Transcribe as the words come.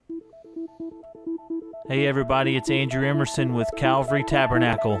Hey everybody, it's Andrew Emerson with Calvary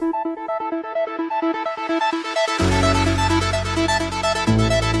Tabernacle.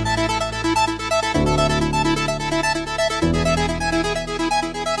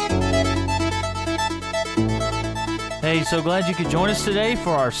 Hey, so glad you could join us today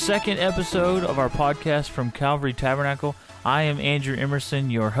for our second episode of our podcast from Calvary Tabernacle. I am Andrew Emerson,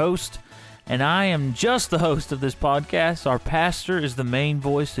 your host, and I am just the host of this podcast. Our pastor is the main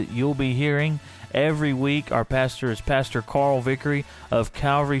voice that you'll be hearing every week. Our pastor is Pastor Carl Vickery of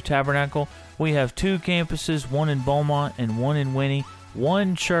Calvary Tabernacle. We have two campuses, one in Beaumont and one in Winnie,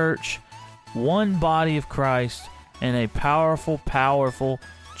 one church, one body of Christ, and a powerful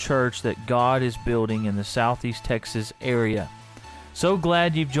church that God is building in the Southeast Texas area. So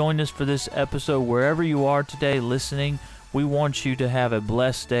glad you've joined us for this episode. Wherever you are today listening, we want you to have a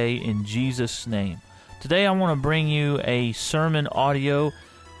blessed day in Jesus' name. Today I want to bring you a sermon audio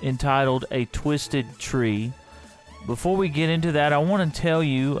entitled A Twisted Tree. Before we get into that, I want to tell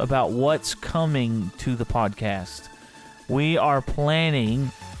you about what's coming to the podcast. We are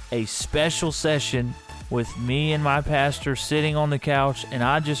planning a special session with me and my pastor sitting on the couch, and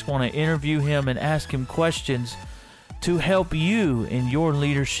I just want to interview him and ask him questions to help you in your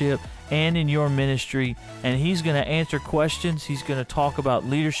leadership and in your ministry. And he's going to answer questions. He's going to talk about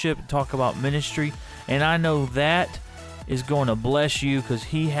leadership, talk about ministry, and I know that is going to bless you because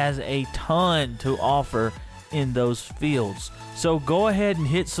he has a ton to offer in those fields. So go ahead and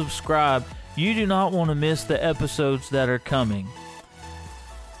hit subscribe. You do not want to miss the episodes that are coming.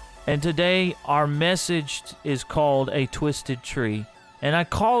 And today our message is called A Twisted Tree. And I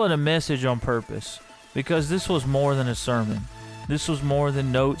call it a message on purpose because this was more than a sermon. This was more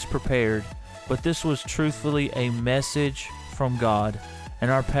than notes prepared, but this was truthfully a message from God.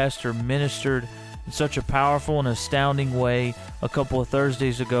 And our pastor ministered in such a powerful and astounding way a couple of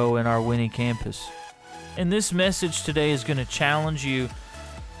Thursdays ago in our Winnie campus. And this message today is going to challenge you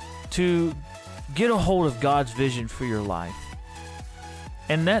to get a hold of God's vision for your life.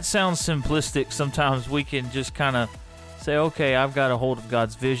 And that sounds simplistic. Sometimes we can just kind of say, okay, I've got a hold of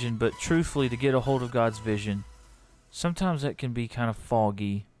God's vision. But truthfully, to get a hold of God's vision, sometimes that can be kind of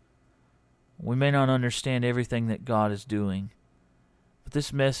foggy. We may not understand everything that God is doing. But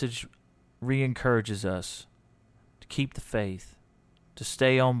this message re-encourages us to keep the faith, to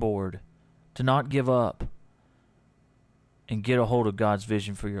stay on board, to not give up, and get a hold of God's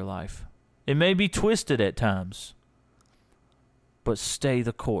vision for your life. It may be twisted at times, but stay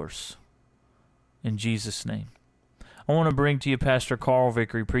the course. In Jesus' name. I want to bring to you Pastor Carl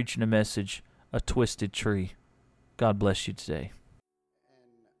Vickery preaching a message, A Twisted Tree. God bless you today.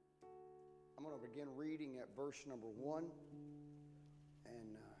 And I'm going to begin reading at verse number 1.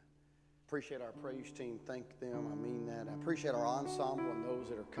 And appreciate our praise team. Thank them. I mean that. I appreciate our ensemble and those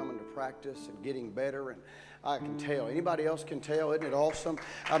that are coming to practice and getting better. And I can tell. Anybody else can tell. Isn't it awesome?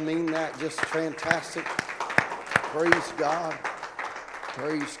 I mean that. Just fantastic. Praise God.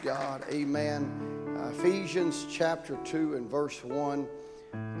 Praise God. Amen. Ephesians chapter 2 and verse 1.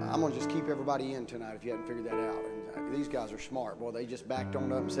 I'm going to just keep everybody in tonight if you hadn't figured that out. And these guys are smart. Boy, they just backed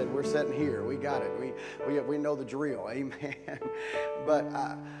on up and said, we're sitting here. We got it. We know the drill. Amen. But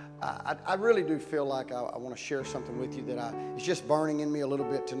I really do feel like I want to share something with you that it's just burning in me a little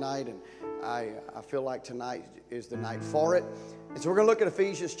bit tonight. And I feel like tonight is the night for it. And so we're going to look at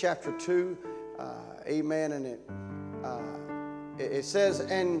Ephesians chapter 2. Amen. And it says,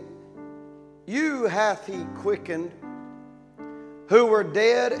 and you hath he quickened, who were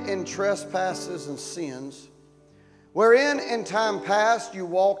dead in trespasses and sins, wherein in time past you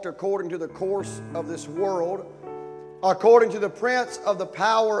walked according to the course of this world, according to the prince of the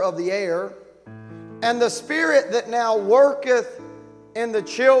power of the air, and the spirit that now worketh in the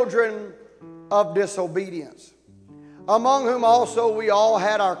children of disobedience, among whom also we all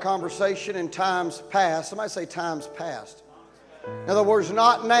had our conversation in times past. Somebody say times past. In other words,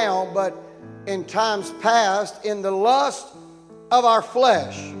 not now, but in times past, in the lust of our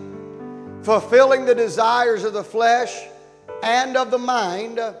flesh, fulfilling the desires of the flesh and of the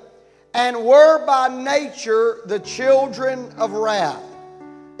mind, and were by nature the children of wrath,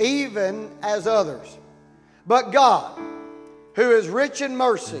 even as others. But God, who is rich in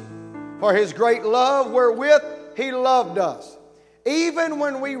mercy, for his great love wherewith he loved us, even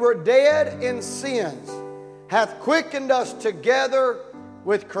when we were dead in sins, hath quickened us together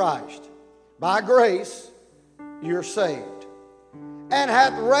with Christ. By grace you're saved, and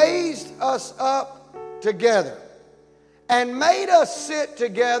hath raised us up together, and made us sit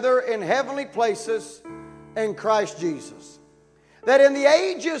together in heavenly places in Christ Jesus, that in the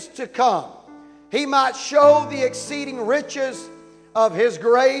ages to come he might show the exceeding riches of his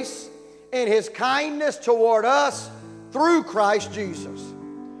grace in His kindness toward us through Christ Jesus.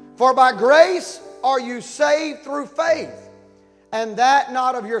 For by grace are you saved through faith, and that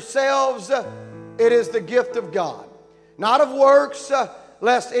not of yourselves, it is the gift of God, not of works,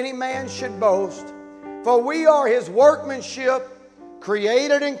 lest any man should boast. For we are His workmanship,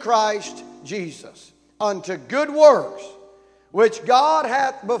 created in Christ Jesus, unto good works, which God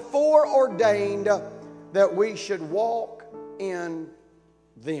hath before ordained that we should walk in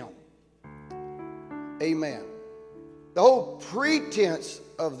them. Amen. The whole pretense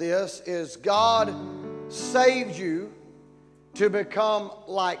of this is God saved you to become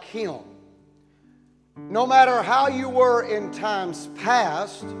like Him. No matter how you were in times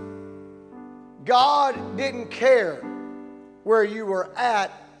past, God didn't care where you were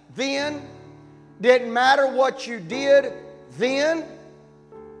at then. Didn't matter what you did then.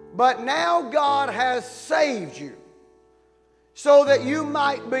 But now God has saved you so that you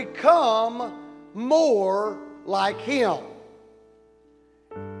might become more like Him.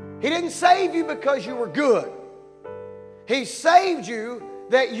 He didn't save you because you were good. He saved you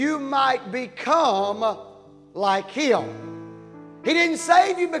that you might become like Him. He didn't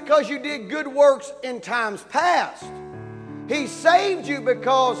save you because you did good works in times past. He saved you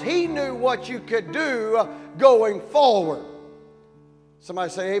because He knew what you could do going forward.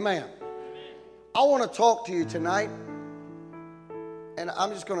 Somebody say amen. I want to talk to you tonight, and I'm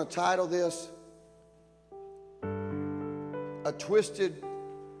just going to title this A Twisted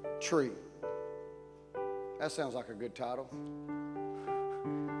Tree. That sounds like a good title.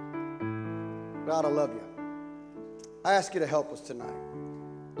 God, I love you. I ask you to help us tonight.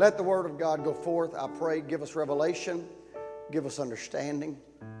 Let the Word of God go forth. I pray, give us revelation, give us understanding.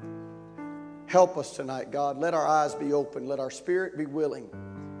 Help us tonight, God. Let our eyes be open. Let our spirit be willing.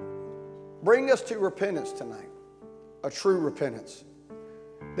 Bring us to repentance tonight, a true repentance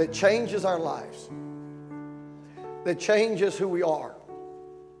that changes our lives, that changes who we are,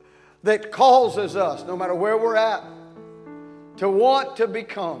 that causes us, no matter where we're at, to want to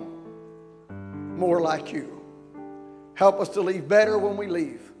become more like You. Help us to leave better when we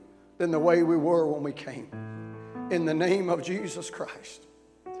leave than the way we were when we came. In the name of Jesus Christ.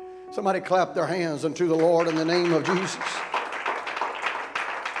 Somebody clap their hands unto the Lord in the name of Jesus.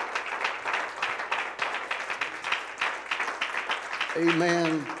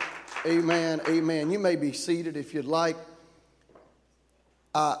 Amen, amen, amen. You may be seated if you'd like.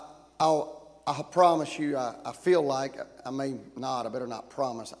 I promise you, I feel like, I may not, I better not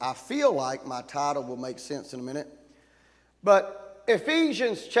promise. I feel like my title will make sense in a minute. But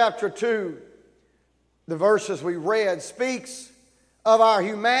Ephesians chapter 2, the verses we read, speaks of our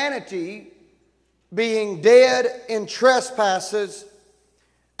humanity being dead in trespasses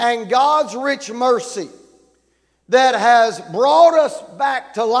and God's rich mercy that has brought us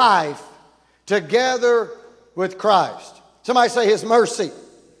back to life together with Christ. Somebody say His mercy.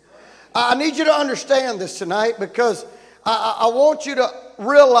 I need you to understand this tonight because I want you to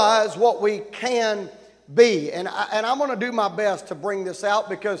realize what we can be. And I'm going to do my best to bring this out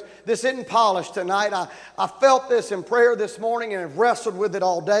because this isn't polished tonight. I felt this in prayer this morning and have wrestled with it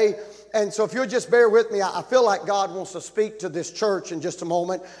all day. And so if you'll just bear with me, I feel like God wants to speak to this church in just a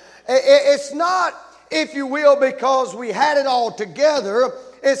moment. It's not, if you will, because we had it all together.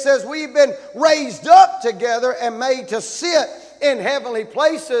 It says we've been raised up together and made to sit in heavenly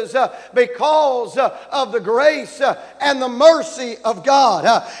places because of the grace and the mercy of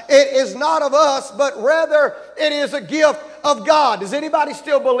God. It is not of us, but rather it is a gift of God. Does anybody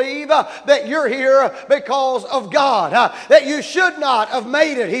still believe that you're here because of God? That you should not have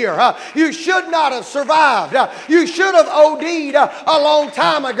made it here. You should not have survived. You should have OD'd a long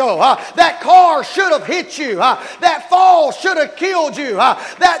time ago. That car should have hit you. That fall should have killed you.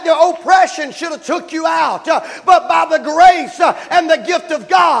 That the oppression should have took you out. But by the grace and the gift of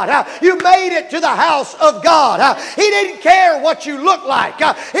God, you made it to the house of God. He didn't care what you looked like.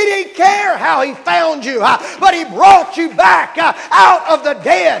 He didn't care how He found you. But He brought you back out of the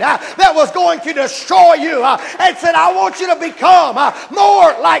dead that was going to destroy you and said, I want you to become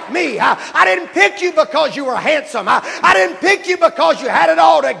more like me. I didn't pick you because you were handsome. I didn't pick you because you had it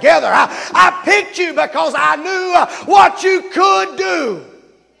all together. I picked you because I knew what you could do.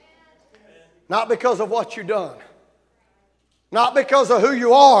 Not because of what you've done. Not because of who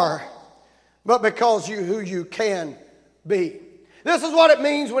you are, but because of who you can be. This is what it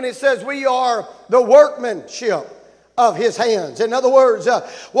means when it says we are the workmanship of His hands. In other words,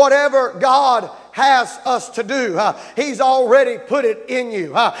 whatever God has us to do. He's already put it in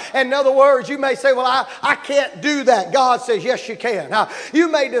you. In other words, you may say, well, I can't do that. God says, yes, you can.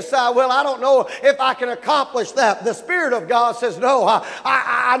 You may decide, well, I don't know if I can accomplish that. The Spirit of God says, no,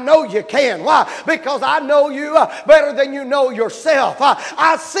 I know you can. Why? Because I know you better than you know yourself.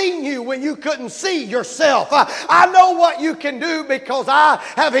 I've seen you when you couldn't see yourself. I know what you can do because I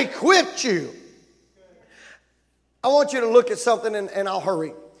have equipped you. I want you to look at something, and I'll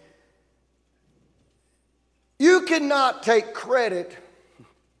hurry. You cannot take credit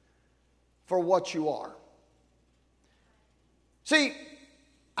for what you are. See,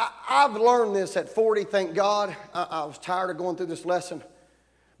 I've learned this at 40, thank God. I was tired of going through this lesson.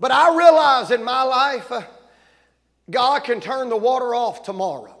 But I realize in my life, God can turn the water off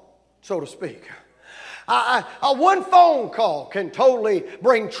tomorrow, so to speak. One phone call can totally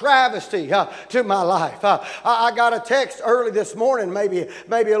bring travesty to my life. I got a text early this morning, maybe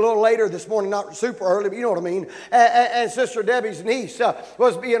a little later this morning, not super early, but you know what I mean. And Sister Debbie's niece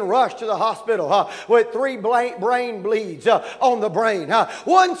was being rushed to the hospital with 3 brain bleeds on the brain.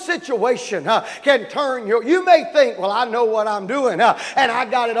 One situation can turn you may think, well, I know what I'm doing and I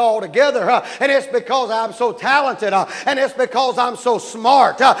got it all together and it's because I'm so talented and it's because I'm so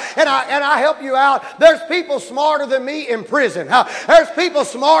smart and I help you out. There's people smarter than me in prison. There's people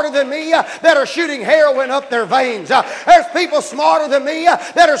smarter than me that are shooting heroin up their veins. There's people smarter than me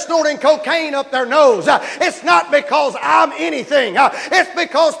that are snorting cocaine up their nose. It's not because I'm anything. It's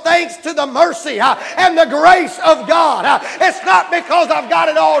because thanks to the mercy and the grace of God. It's not because I've got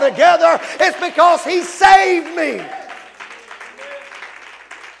it all together. It's because He saved me.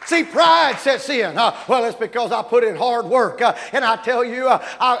 See, pride sets in. Well, it's because I put in hard work. And I tell you,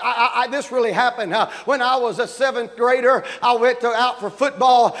 this really happened. When I was a 7th grader, I went out for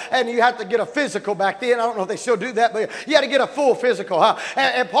football, and you had to get a physical back then. I don't know if they still do that, but you had to get a full physical.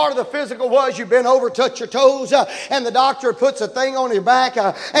 And part of the physical was you bend over, touch your toes, and the doctor puts a thing on your back,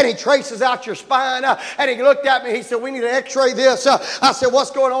 and he traces out your spine. And he looked at me. He said, we need to x-ray this. I said,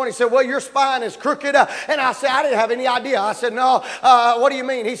 what's going on? He said, well, your spine is crooked. And I said, I didn't have any idea. I said, no, what do you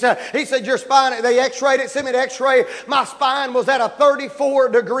mean? He said, your spine, they x-rayed it, sent me to x-ray. My spine was at a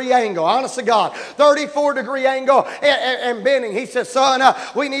 34-degree angle. Honest to God, 34-degree angle and bending. He said, son,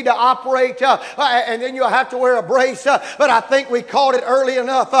 we need to operate, and then you'll have to wear a brace. But I think we caught it early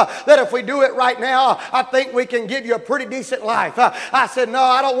enough that if we do it right now, I think we can give you a pretty decent life. I said, no,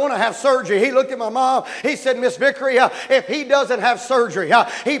 I don't want to have surgery. He looked at my mom. He said, Miss Vickery, if he doesn't have surgery,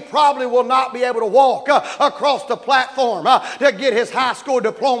 he probably will not be able to walk across the platform to get his high school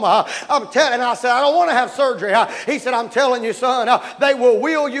diploma. And I said, I don't want to have surgery. He said, I'm telling you, son, they will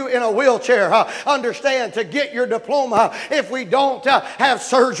wheel you in a wheelchair. Understand, to get your diploma if we don't have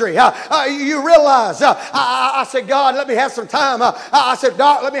surgery. You realize, I said, God, let me have some time. I said,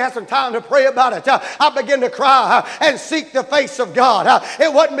 Doc, let me have some time to pray about it. I began to cry and seek the face of God.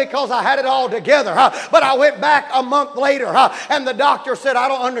 It wasn't because I had it all together, but I went back a month later and the doctor said, I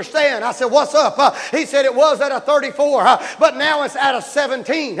don't understand. I said, what's up? He said, it was at a 34, but now it's at a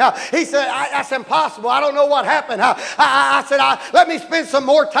 17. He said, that's impossible. I don't know what happened. I said, let me spend some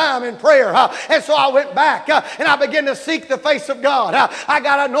more time in prayer. And so I went back and I began to seek the face of God. I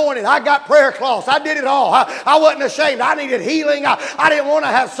got anointed. I got prayer cloths. I did it all. I wasn't ashamed. I needed healing. I didn't want to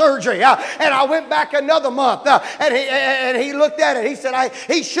have surgery. And I went back another month and he looked at it. He said,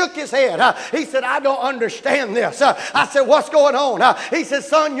 he shook his head. He said, I don't understand this. I said, what's going on? He said,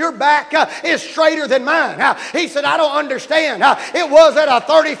 son, your back is straighter than mine. He said, I don't understand. It was at a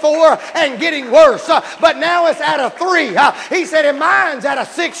 34 and getting worse, but now it's at a 3. He said, and mine's at a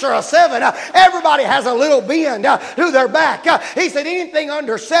 6 or a 7. Everybody has a little bend to their back. He said, anything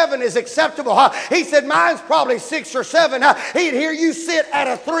under 7 is acceptable. He said, mine's probably 6 or 7. He'd hear you sit at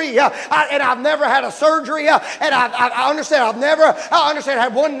a 3. And I've never had a surgery. And I understand, I understand I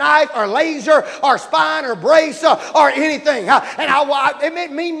had one knife or laser or spine or brace or anything. And it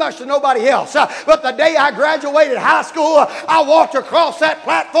didn't mean much to nobody else. But the day I graduated high school, I walked across that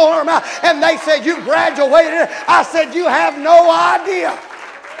platform and they said, you graduated. I said, you have no idea.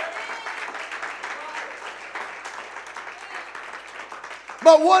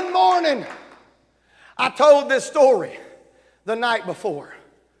 But one morning, I told this story the night before.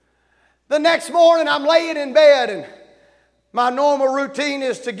 The next morning, I'm laying in bed, and my normal routine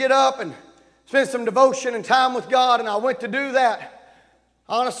is to get up and spend some devotion and time with God, and I went to do that.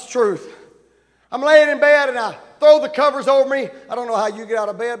 Honest truth. I'm laying in bed, and I throw the covers over me. I don't know how you get out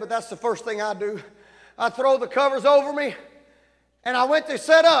of bed, but that's the first thing I do. I throw the covers over me, and I went to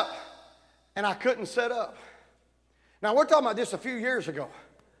set up, and I couldn't set up. Now, we're talking about this a few years ago.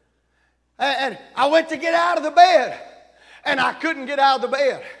 And I went to get out of the bed, and I couldn't get out of the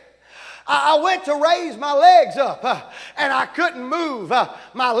bed. I went to raise my legs up and I couldn't move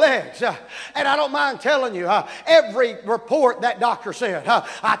my legs. And I don't mind telling you, every report that doctor said,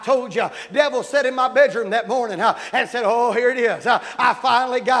 I told you, devil sat in my bedroom that morning and said, oh, here it is. I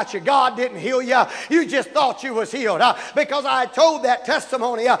finally got you. God didn't heal you. You just thought you was healed because I had told that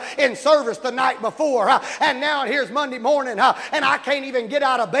testimony in service the night before. And now here's Monday morning and I can't even get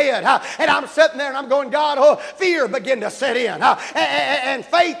out of bed. And I'm sitting there and I'm going, God, oh, fear began to set in. And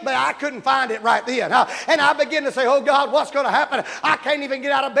faith, but I couldn't find it right then. And I began to say, oh God, what's going to happen? I can't even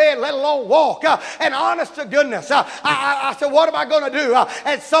get out of bed, let alone walk. And honest to goodness, I said, what am I going to do?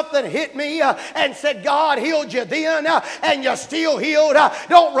 And something hit me and said, God healed you then and you're still healed.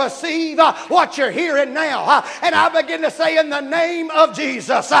 Don't receive what you're hearing now. And I began to say, in the name of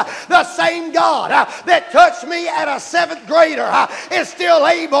Jesus, the same God that touched me at a 7th grader is still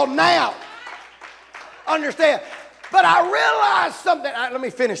able now. Understand? But I realized something. Let me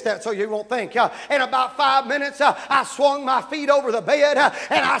finish that so you won't think. In about 5 minutes, I swung my feet over the bed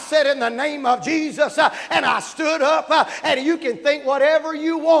and I said, in the name of Jesus, and I stood up. And you can think whatever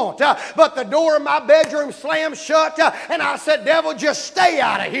you want, but the door of my bedroom slammed shut. And I said, devil, just stay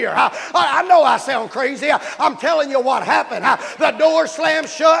out of here. I know I sound crazy. I'm telling you what happened. The door slammed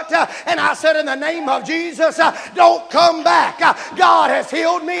shut. And I said, in the name of Jesus, don't come back. God has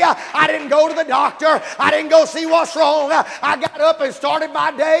healed me. I didn't go to the doctor. I didn't go see what's wrong. I got up and started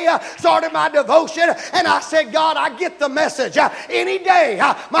my day, started my devotion, and I said, God, I get the message. Any day,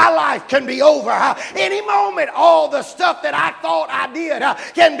 my life can be over. Any moment, all the stuff that I thought I did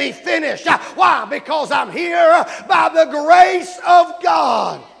can be finished. Why? Because I'm here by the grace of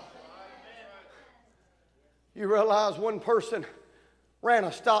God. You realize one person ran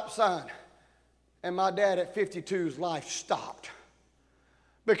a stop sign, and my dad at 52's life stopped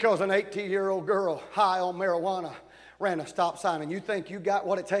because an 18-year-old girl high on marijuana ran a stop sign. And you think you got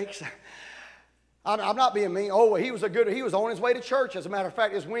what it takes? I'm not being mean. Oh, he was on his way to church. As a matter of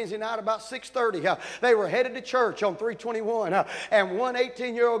fact, it was Wednesday night about 6:30. They were headed to church on 321. And one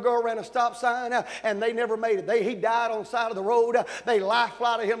 18-year-old girl ran a stop sign and they never made it. He died on the side of the road. They life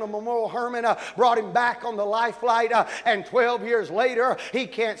flighted him to Memorial Hermann, brought him back on the life flight. And 12 years later, he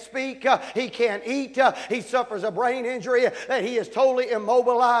can't speak. He can't eat. He suffers a brain injury that he is totally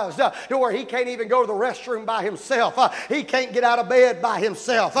immobilized to where he can't even go to the restroom by himself. He can't get out of bed by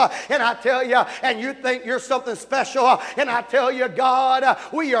himself. And I tell you, and you think you're something special, and I tell you, God,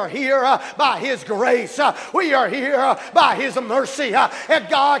 we are here by His grace. We are here by His mercy. And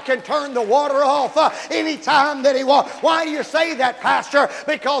God can turn the water off anytime that He wants. Why do you say that, Pastor?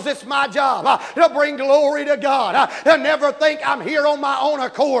 Because it's my job to bring glory to God. To never think I'm here on my own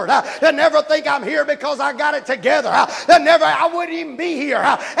accord. To never think I'm here because I got it together. I wouldn't even be here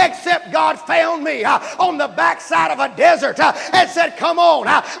except God found me on the backside of a desert and said, come on,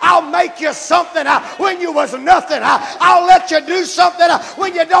 I'll make you something when you was nothing. I'll let you do something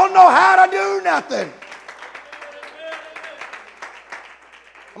when you don't know how to do nothing.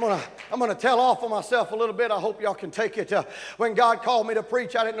 I'm going to tell off on myself a little bit. I hope y'all can take it. When God called me to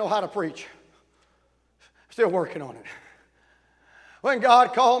preach, I didn't know how to preach. Still working on it. When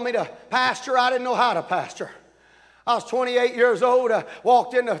God called me to pastor, I didn't know how to pastor. I was 28 years old. I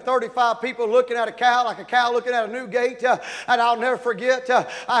walked into 35 people looking at a cow like a cow looking at a new gate. And I'll never forget,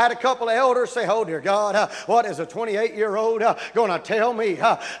 I had a couple of elders say, oh, dear God, what is a 28-year-old going to tell me?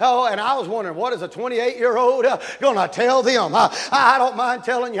 And I was wondering, what is a 28-year-old going to tell them? I don't mind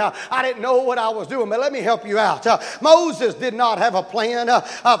telling you, I didn't know what I was doing, but let me help you out. Moses did not have a plan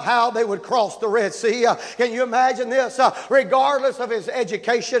of how they would cross the Red Sea. Can you imagine this? Regardless of his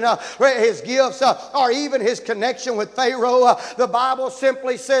education, his gifts, or even his connection with Pharaoh, the Bible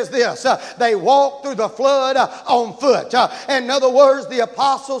simply says this: they walked through the flood on foot. In other words, the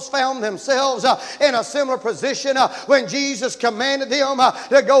apostles found themselves in a similar position when Jesus commanded them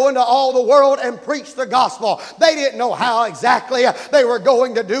to go into all the world and preach the gospel. They didn't know how exactly they were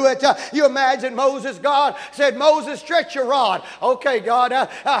going to do it. You imagine Moses, God said, Moses, stretch your rod. Okay, God,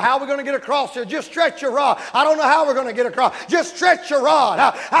 how are we going to get across here? Just stretch your rod. I don't know how we're going to get across. Just stretch your rod.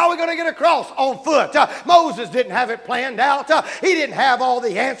 How are we going to get across? On foot. Moses didn't have it planned out. He didn't have all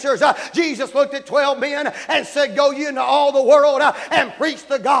the answers. Jesus looked at 12 men and said, go you into all the world and preach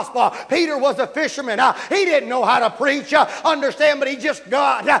the gospel. Peter was a fisherman. He didn't know how to preach, understand, but he just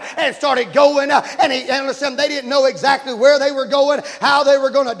got and started going. And listen, they didn't know exactly where they were going, how they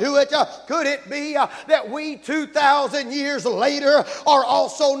were going to do it. Could it be that we 2,000 years later are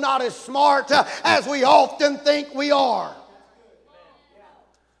also not as smart as we often think we are?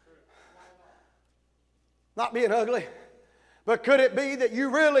 Not being ugly, but could it be that you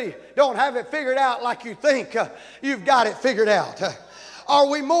really don't have it figured out like you think you've got it figured out? Are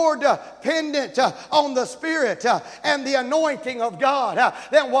we more dependent on the Spirit and the anointing of God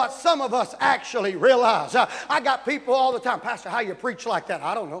than what some of us actually realize? I got people all the time, Pastor, how you preach like that?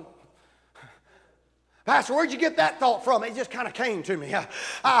 I don't know. Pastor, where'd you get that thought from? It just kind of came to me.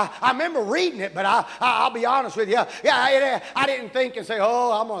 I remember reading it, but I'll be honest with you. I didn't think and say,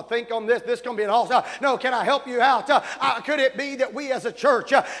 oh, I'm going to think on this. This is going to be an awesome. No, can I help you out? Could it be that we as a church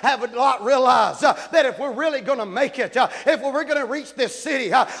have not realized that if we're really going to make it, if we're going to reach this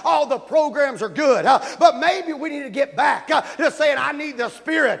city, all the programs are good, but maybe we need to get back to saying, I need the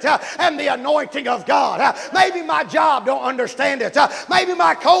Spirit and the anointing of God. Maybe my job don't understand it. Maybe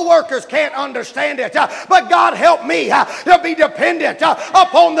my co-workers can't understand it. But God help me to be dependent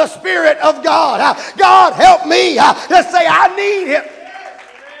upon the Spirit of God. God help me to say I need Him.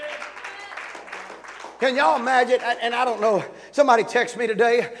 Can y'all imagine? And I don't know. Somebody texted me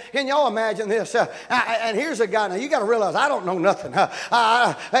today. Can y'all imagine this? And here's a guy. Now, you got to realize I don't know nothing.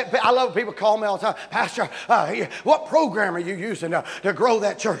 I love people call me all the time. Pastor, what program are you using to grow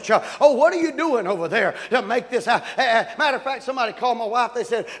that church? Oh, what are you doing over there to make this? Matter of fact, somebody called my wife. They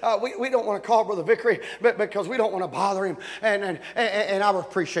said, we don't want to call Brother Vickery because we don't want to bother him. And I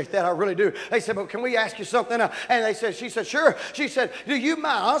appreciate that. I really do. They said, but can we ask you something? And she said, sure. She said, do you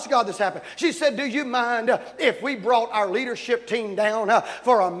mind? Honest to God, this happened. She said, do you mind if we brought our leadership team down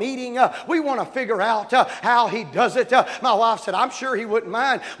for a meeting? We want to figure out how he does it. My wife said, I'm sure he wouldn't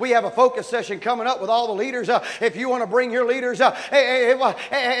mind. We have a focus session coming up with all the leaders. If you want to bring your leaders.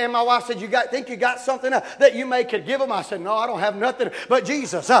 And my wife said, think you got something that you could give them? I said, no, I don't have nothing but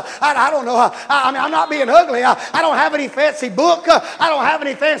Jesus. I don't know. I'm not being ugly. I don't have any fancy book. I don't have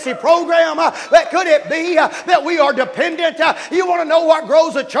any fancy program. But could it be that we are dependent? You want to know what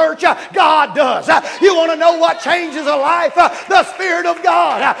grows a church? God does. You want to know what changes a life? The Spirit of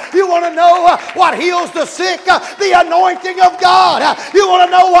God. You want to know what heals the sick? The anointing of God. You want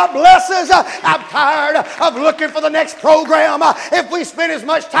to know what blesses? I'm tired of looking for the next program. If we spend as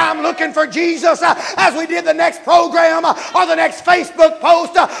much time looking for Jesus as we did the next program or the next Facebook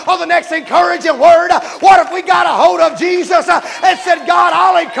post or the next encouraging word, what if we got a hold of Jesus and said, God,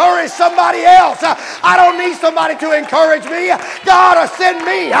 I'll encourage somebody else. I don't need somebody to encourage me. God will send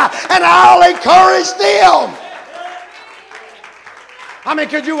me and I'll encourage them. I mean,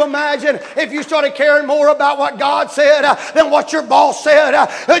 could you imagine if you started caring more about what God said than what your boss said?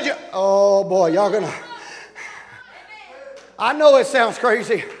 Oh boy, y'all gonna... I know it sounds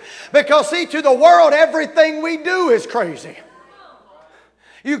crazy because see, to the world, everything we do is crazy.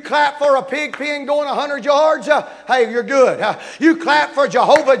 You clap for a pig pen going 100 yards, hey, you're good. You clap for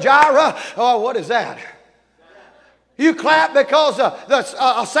Jehovah Jireh, oh, what is that? You clap because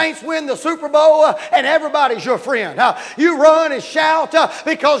the Saints win the Super Bowl and everybody's your friend. You run and shout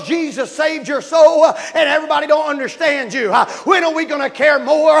because Jesus saved your soul and everybody don't understand you. When are we going to care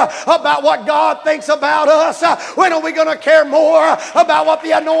more about what God thinks about us? When are we going to care more about what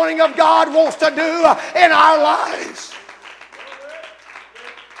the anointing of God wants to do in our lives?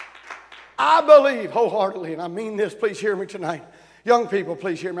 I believe wholeheartedly, and I mean this, please hear me tonight. Young people,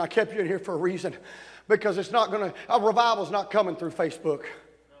 please hear me. I kept you in here for a reason. Because it's not going to, a revival's not coming through Facebook.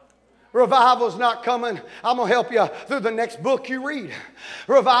 Revival's not coming. I'm going to help you through the next book you read.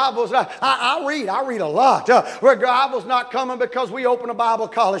 Revival's not, I read a lot. Revival's not coming because we open a Bible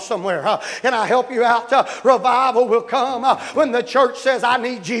college somewhere. Can I help you out? Revival will come when the church says, I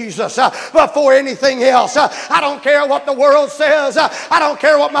need Jesus before anything else. I don't care what the world says. I don't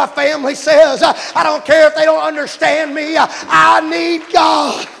care what my family says. I don't care if they don't understand me. I need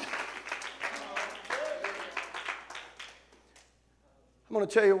God. I'm going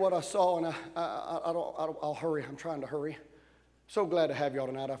to tell you what I saw, and I'll hurry. I'm trying to hurry. So glad to have y'all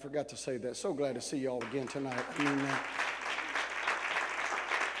tonight. I forgot to say that. So glad to see y'all again tonight. I mean,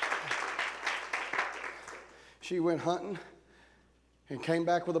 she went hunting and came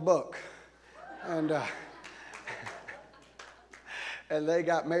back with a buck, and they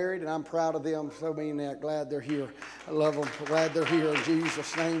got married, and I'm proud of them. So glad they're here. I love them. Glad they're here in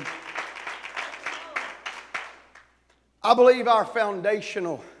Jesus' name. I believe our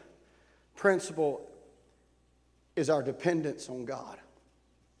foundational principle is our dependence on God.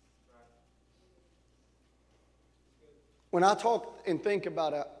 When I talk and think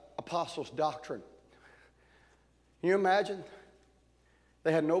about apostles' doctrine, can you imagine?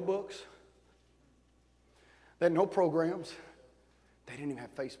 They had no books. They had no programs. They didn't even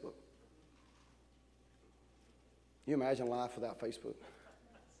have Facebook. Can you imagine life without Facebook?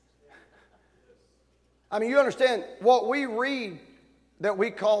 I mean, you understand, what we read that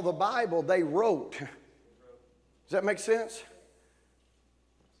we call the Bible, they wrote. Does that make sense?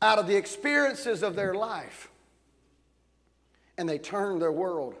 Out of the experiences of their life. And they turned their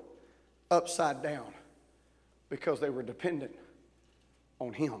world upside down because they were dependent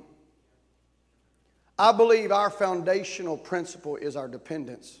on Him. I believe our foundational principle is our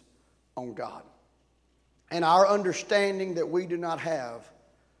dependence on God and our understanding that we do not have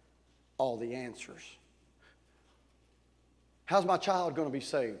all the answers. How's my child going to be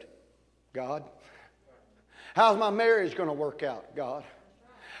saved? God. How's my marriage going to work out? God.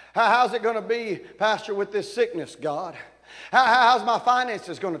 How's it going to be, Pastor, with this sickness? God. How's my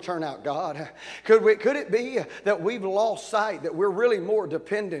finances going to turn out, God? Could it be that we've lost sight, that we're really more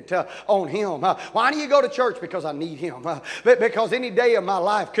dependent on Him? Why do you go to church? Because I need Him. Because any day of my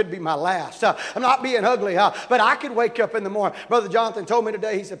life could be my last. I'm not being ugly, but I could wake up in the morning. Brother Jonathan told me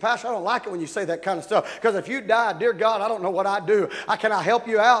today, he said, Pastor, I don't like it when you say that kind of stuff. Because if you died, dear God, I don't know what I'd do. Can I help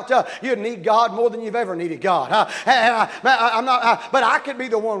you out? You need God more than you've ever needed God. But I could be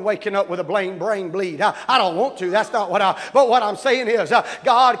the one waking up with a brain bleed. I don't want to. That's not what But what I'm saying is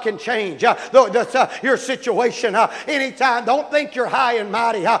God can change your situation anytime. Don't think you're high and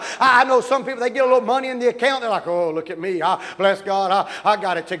mighty. I know some people, they get a little money in the account. They're like, oh, look at me. Bless God. I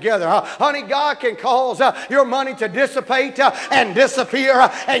got it together. Honey, God can cause your money to dissipate and disappear.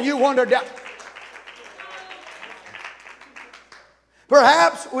 And you wonder...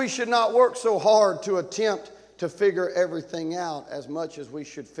 Perhaps we should not work so hard to attempt to figure everything out as much as we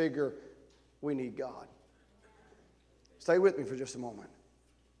should figure we need God. Stay with me for just a moment.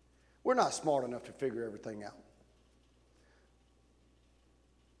 We're not smart enough to figure everything out.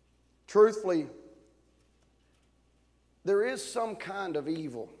 Truthfully, there is some kind of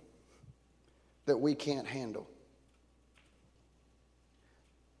evil that we can't handle.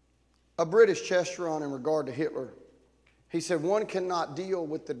 A British Chesterton, in regard to Hitler, he said, one cannot deal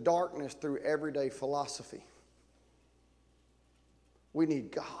with the darkness through everyday philosophy. We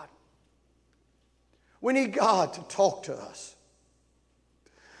need God. We need God to talk to us.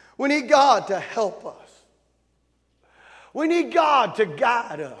 We need God to help us. We need God to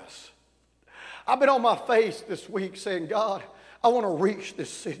guide us. I've been on my face this week saying, God, I want to reach this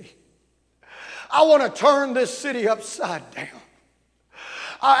city. I want to turn this city upside down.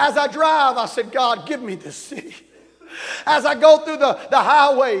 As I drive, I said, God, give me this city. As I go through the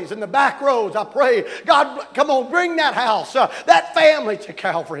highways and the back roads, I pray, God, come on, bring that house, that family to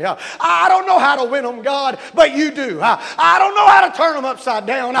Calvary. I don't know how to win them, God, but you do. I don't know how to turn them upside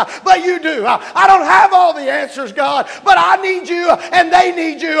down, but you do. I don't have all the answers, God, but I need you and they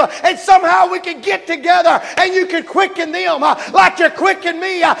need you. And somehow we can get together and you can quicken them like you quicken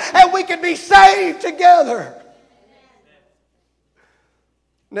me and we can be saved together.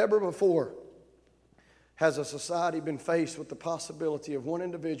 Never before has a society been faced with the possibility of one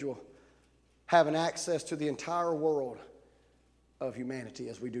individual having access to the entire world of humanity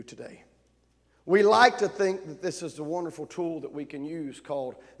as we do today. We like to think that this is a wonderful tool that we can use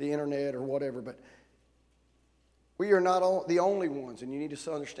called the internet or whatever, but we are not the only ones, and you need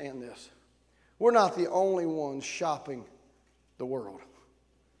to understand this. We're not the only ones shopping the world.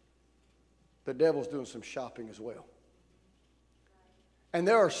 The devil's doing some shopping as well. And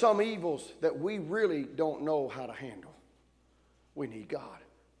there are some evils that we really don't know how to handle. We need God.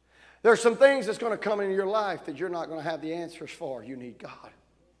 There are some things that's going to come into your life that you're not going to have the answers for. You need God.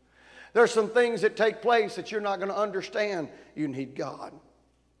 There are some things that take place that you're not going to understand. You need God.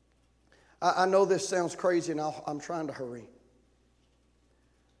 I know this sounds crazy, and I'm trying to hurry.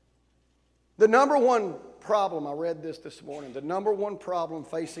 The number one problem, I read this morning, the number one problem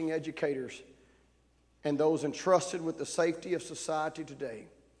facing educators and those entrusted with the safety of society today,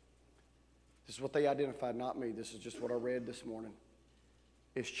 this is what they identified, not me, this is just what I read this morning,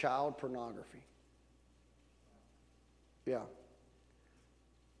 is child pornography. Yeah.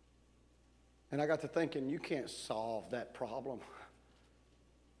 And I got to thinking, you can't solve that problem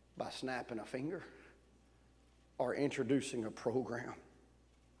by snapping a finger or introducing a program.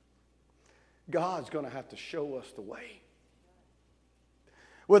 God's going to have to show us the way.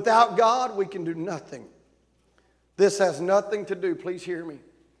 Without God, we can do nothing. This has nothing to do, please hear me.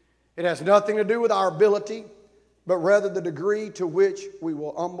 It has nothing to do with our ability, but rather the degree to which we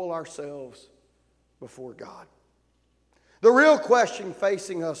will humble ourselves before God. The real question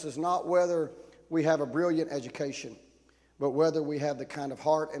facing us is not whether we have a brilliant education, but whether we have the kind of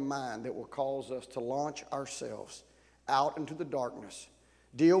heart and mind that will cause us to launch ourselves out into the darkness,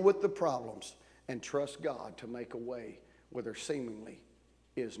 deal with the problems, and trust God to make a way where there seemingly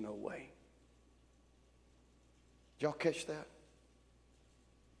is no way. Did y'all catch that?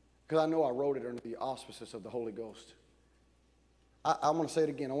 Because I know I wrote it under the auspices of the Holy Ghost. I'm going to say it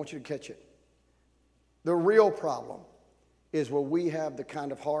again. I want you to catch it. The real problem is where we have the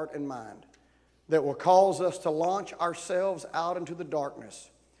kind of heart and mind that will cause us to launch ourselves out into the darkness,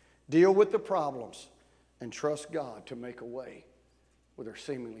 deal with the problems, and trust God to make a way where there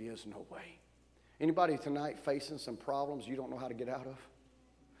seemingly is no way. Anybody tonight facing some problems you don't know how to get out of?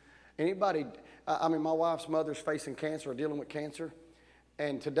 Anybody, my wife's mother's facing cancer or dealing with cancer.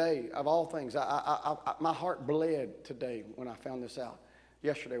 And today, of all things, my heart bled today when I found this out.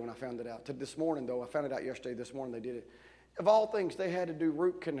 Yesterday when I found it out. This morning, though, I found it out yesterday. This morning they did it. Of all things, they had to do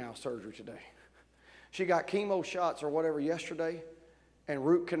root canal surgery today. She got chemo shots or whatever yesterday and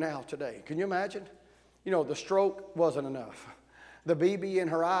root canal today. Can you imagine? You know, the stroke wasn't enough. The BB in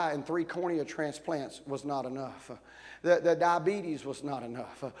her eye and 3 cornea transplants was not enough. The diabetes was not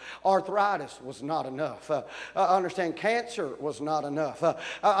enough. Arthritis was not enough. Understand, cancer was not enough.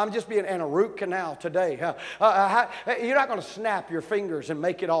 I'm just being in a root canal today. You're not going to snap your fingers and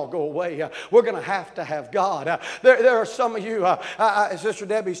make it all go away. We're going to have God. There are some of you, Sister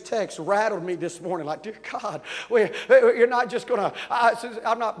Debbie's text rattled me this morning like, dear God, you're not just going to,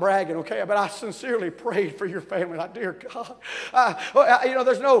 I'm not bragging, okay, but I sincerely prayed for your family. Like, dear God,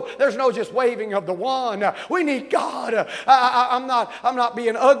 there's no just waving of the wand. We need God. I'm not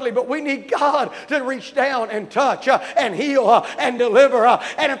being ugly, but we need God to reach down and touch and heal and deliver.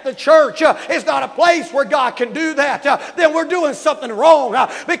 And if the church is not a place where God can do that, then we're doing something wrong,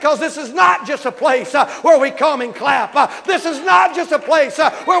 because this is not just a place where we come and clap. This is not just a place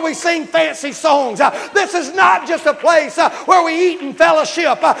where we sing fancy songs. This is not just a place where we eat and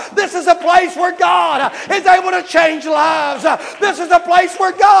fellowship. This is a place where God is able to change lives. This is a place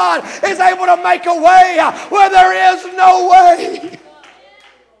where God is able to make a way where there is no way.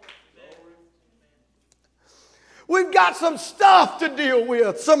 We've got some stuff to deal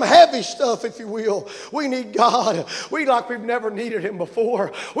with, some heavy stuff, if you will. We need God. Like we've never needed Him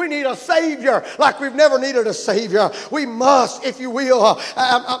before. We need a Savior like we've never needed a Savior. We must, if you will.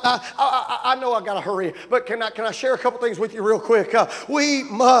 I know I got to hurry, but can I share a couple things with you real quick? We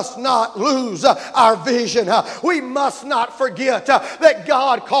must not lose our vision. We must not forget that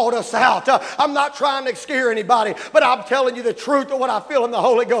God called us out. I'm not trying to scare anybody, but I'm telling you the truth of what I feel in the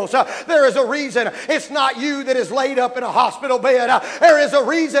Holy Ghost. There is a reason it's not you that is laid up in a hospital bed. There is a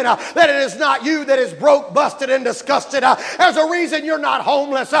reason that it is not you that is broke, busted, and disgusted. There's a reason you're not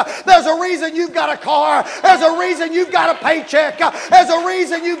homeless. There's a reason you've got a car. There's a reason you've got a paycheck. There's a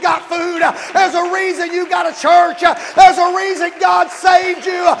reason you've got food. There's a reason you've got a church. There's a reason God saved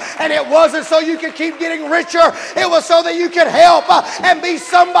you. And it wasn't so you could keep getting richer. It was so that you could help and be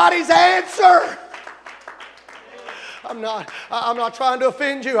somebody's answer. I'm not trying to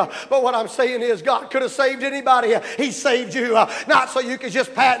offend you, but what I'm saying is God could have saved anybody. He saved you, not so you could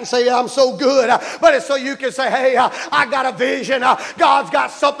just pat and say, I'm so good, but it's so you can say, hey, I got a vision. God's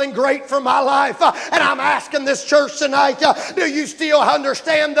got something great for my life. And I'm asking this church tonight, do you still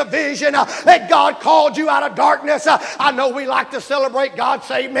understand the vision that God called you out of darkness? I know we like to celebrate, God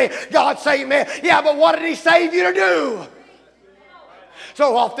saved me, God saved me. Yeah, but what did He save you to do?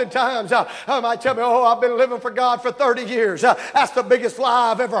 So oftentimes, I might tell me, I've been living for God for 30 years. That's the biggest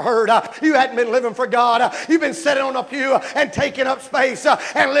lie I've ever heard. You hadn't been living for God. You've been sitting on a pew and taking up space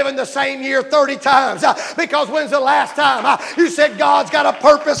and living the same year 30 times. Because when's the last time you said, God's got a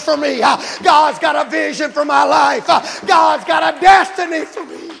purpose for me? God's got a vision for my life. God's got a destiny for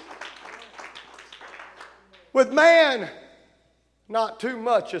me. With man, not too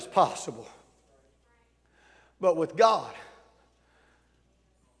much is possible. But with God,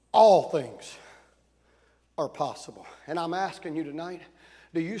 all things are possible. And I'm asking you tonight,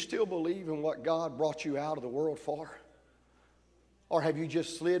 do you still believe in what God brought you out of the world for? Or have you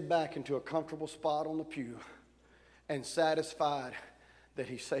just slid back into a comfortable spot on the pew and satisfied that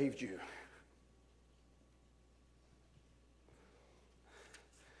He saved you?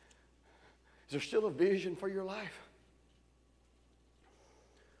 Is there still a vision for your life?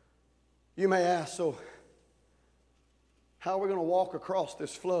 You may ask, so how are we going to walk across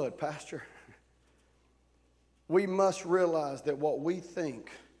this flood, Pastor? We must realize that what we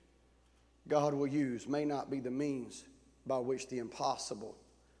think God will use may not be the means by which the impossible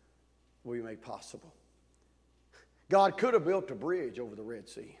will be made possible. God could have built a bridge over the Red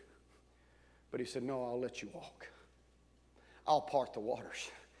Sea, but He said, no, I'll let you walk. I'll part the waters.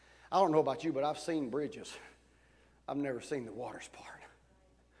 I don't know about you, but I've seen bridges. I've never seen the waters part.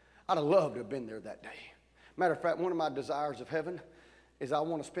 I'd have loved to have been there that day. Matter of fact, one of my desires of heaven is I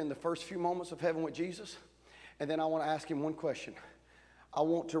want to spend the first few moments of heaven with Jesus, and then I want to ask Him one question. I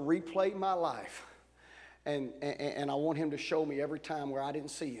want to replay my life, and I want Him to show me every time where I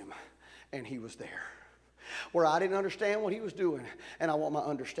didn't see Him, and He was there. where I didn't understand what he was doing, and I want my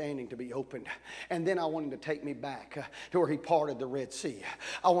understanding to be opened. And then I want him to take me back to where he parted the Red Sea.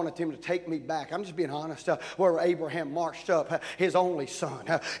 I wanted him to take me back. I'm just being honest, where Abraham marched up his only son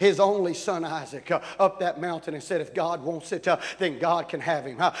Isaac, up that mountain and said, if God wants it, then God can have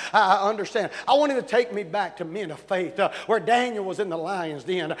him. I understand. I want him to take me back to men of faith, where Daniel was in the lion's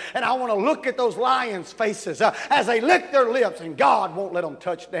den, and I want to look at those lions' faces as they lick their lips, and God won't let them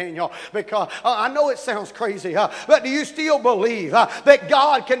touch Daniel, because I know it sounds crazy, but do you still believe that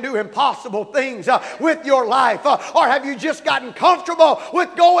God can do impossible things with your life? Or have you just gotten comfortable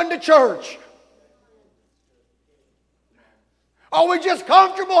with going to church? Are we just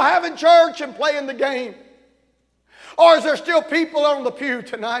comfortable having church and playing the game? Or is there still people on the pew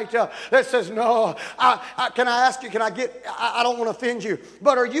tonight that says, no, can I ask you, I don't want to offend you,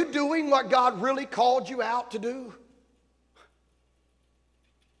 but are you doing what God really called you out to do?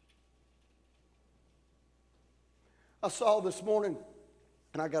 I saw this morning,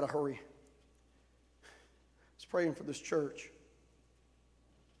 and I got to hurry. I was praying for this church.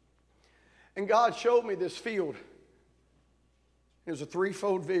 And God showed me this field. It was a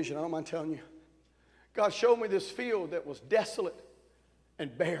threefold vision, I don't mind telling you. God showed me this field that was desolate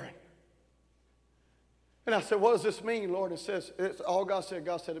and barren. And I said, what does this mean, Lord? It says, it's all God said.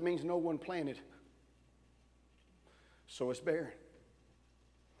 God said it means no one planted. So it's barren.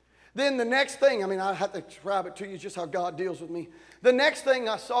 Then the next thing, I have to describe it to you just how God deals with me. The next thing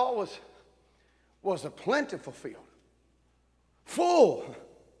I saw was a plentiful field, full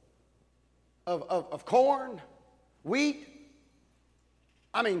of corn, wheat,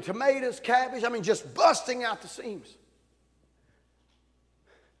 tomatoes, cabbage, just busting out the seams.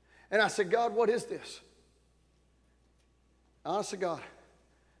 And I said, God, what is this? Honest to God.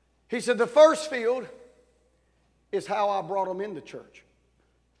 He said, the first field is how I brought them into church.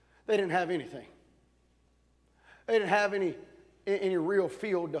 They didn't have anything. They didn't have any real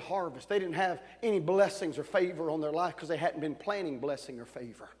field to harvest. They didn't have any blessings or favor on their life because they hadn't been planting blessing or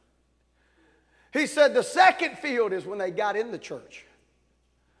favor. He said the second field is when they got in the church.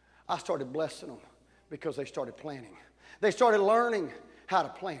 I started blessing them because they started planting. They started learning how to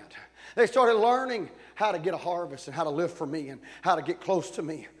plant. They started learning how to get a harvest and how to live for me and how to get close to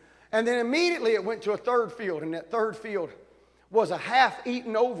me. And then immediately it went to a third field, and that third field was a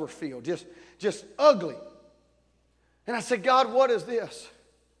half-eaten over field, just ugly. And I said, God, what is this?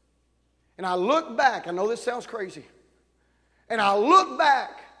 And I look back. I know this sounds crazy. And I look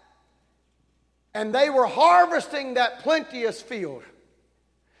back, and they were harvesting that plenteous field.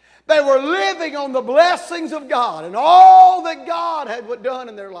 They were living on the blessings of God and all that God had done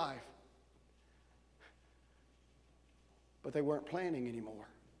in their life. But they weren't planting anymore.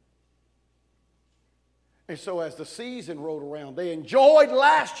 And so as the season rolled around, they enjoyed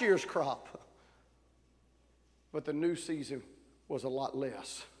last year's crop. But the new season was a lot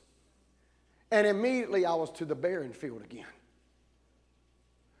less. And immediately I was to the barren field again.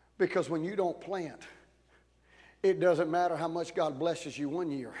 Because when you don't plant, it doesn't matter how much God blesses you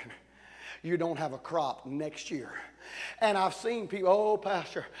one year. You don't have a crop next year. And I've seen people, oh,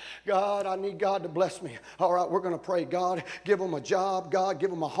 Pastor, God, I need God to bless me. All right, we're going to pray. God, give them a job. God, give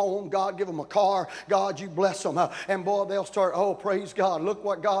them a home. God, give them a car. God, you bless them. And boy, they'll start, oh, praise God. Look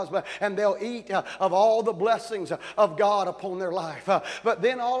what God's blessed. And they'll eat of all the blessings of God upon their life. But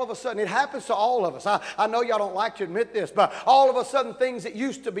then all of a sudden, it happens to all of us. I know y'all don't like to admit this, but all of a sudden, things that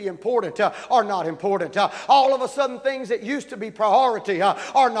used to be important are not important. All of a sudden, things that used to be priority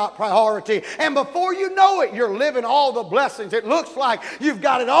are not priority. And before you know it, you're living all the blessings. It looks like you've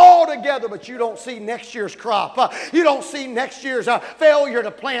got it all together, but you don't see next year's crop. You don't see next year's failure to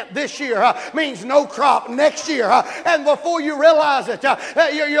plant this year means no crop next year. And before you realize it,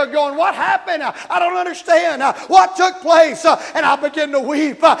 you're going, what happened? I don't understand. What took place? And I began to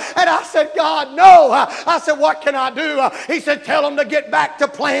weep. And I said, God, no. I said, what can I do? He said, tell them to get back to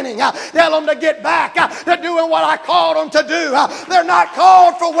planting. Tell them to get back to doing what I called them to do. They're not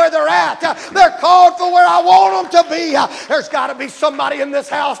called for where they're at. They're called for where I want them to be. There's got to be somebody in this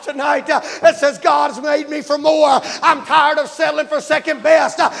house tonight that says, God's made me for more. I'm tired of settling for second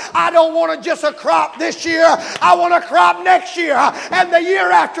best. I don't want just a crop this year. I want a crop next year and the year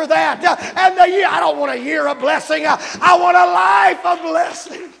after that. And I don't want a year of blessing. I want a life of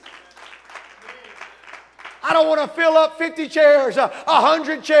blessing. I don't want to fill up 50 chairs,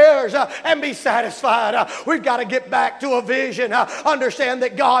 100 chairs, and be satisfied. We've got to get back to a vision. Understand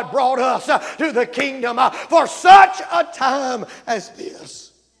that God brought us to the kingdom for such a time as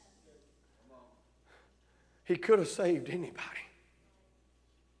this. He could have saved anybody.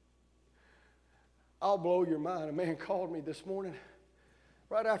 I'll blow your mind. A man called me this morning.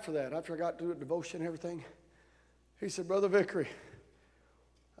 right after that, after I got to the devotion and everything, he said, Brother Vickery.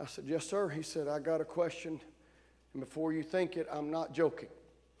 I said, yes, sir. He said, I got a question, and before you think it, I'm not joking.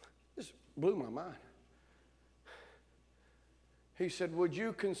 This blew my mind. He said, would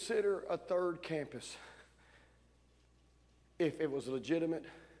you consider a third campus if it was legitimate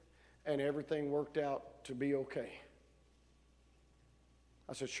and everything worked out to be okay?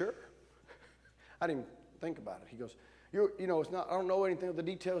 I said, sure. I didn't even think about it. He goes, it's not, I don't know anything of the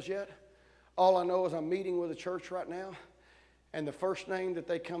details yet. All I know is I'm meeting with a church right now, and the first name that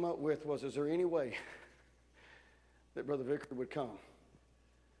they come up with was, is there any way that Brother Vickery would come?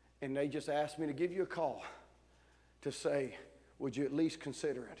 And they just asked me to give you a call to say, would you at least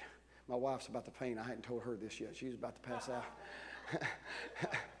consider it? My wife's about to faint. I hadn't told her this yet. She's about to pass out.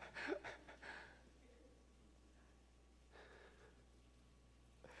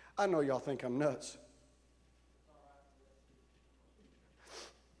 I know y'all think I'm nuts.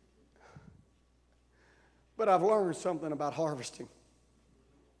 But I've learned something about harvesting.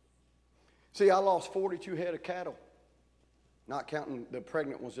 See, I lost 42 head of cattle. Not counting the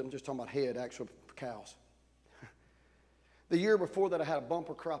pregnant ones. I'm just talking about head, actual cows. The year before that, I had a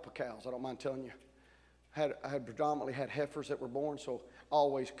bumper crop of cows. I don't mind telling you. I had predominantly had heifers that were born, so I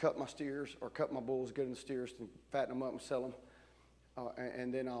always cut my steers or cut my bulls, get in the steers, and fatten them up and sell them.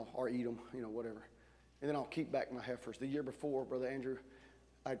 And then or eat them, whatever. And then I'll keep back my heifers. The year before, Brother Andrew,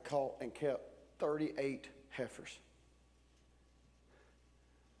 I'd caught and kept 38 heifers.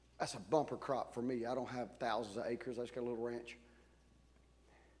 That's a bumper crop for me. I don't have thousands of acres. I just got a little ranch.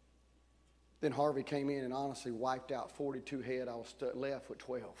 Then Harvey came in and honestly wiped out 42 head. I was left with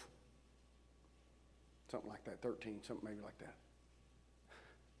 12. Something like that, 13, something maybe like that.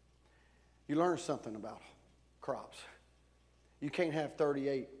 You learn something about crops. You can't have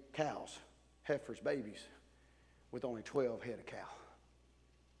 38 cows, heifers, babies, with only 12 head of cow.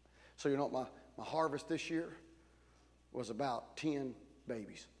 So you know what my harvest this year was about 10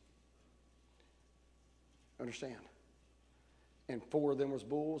 babies. Understand? And 4 of them was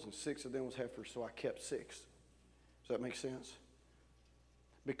bulls and 6 of them was heifers, so I kept 6. Does that make sense?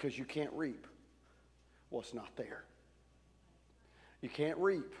 Because you can't reap what's not there. You can't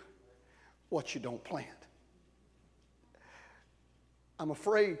reap what you don't plant. I'm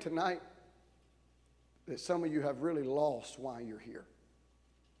afraid tonight that some of you have really lost why you're here.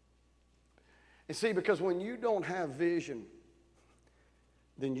 And see, because when you don't have vision,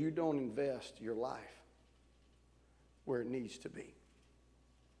 then you don't invest your life where it needs to be.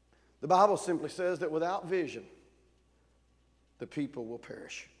 The Bible simply says that without vision, the people will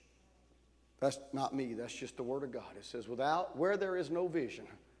perish. That's not me, that's just the Word of God. It says, where there is no vision,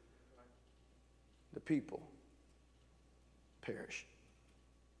 the people perish.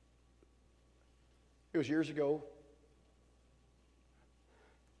 It was years ago.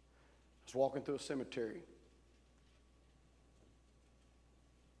 I was walking through a cemetery.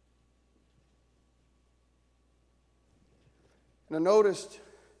 And I noticed,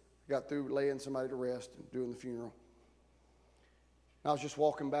 I got through laying somebody to rest and doing the funeral. And I was just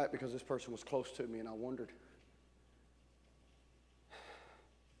walking back because this person was close to me, and I wondered.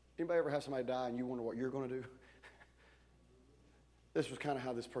 Anybody ever have somebody die and you wonder what you're going to do? This was kind of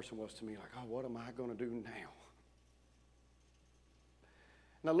how this person was to me, like, oh, what am I going to do now?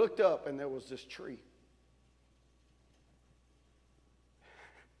 And I looked up, and there was this tree.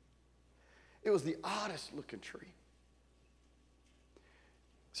 It was the oddest looking tree.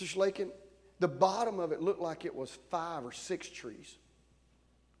 Sister Lakin, the bottom of it looked like it was 5 or 6 trees.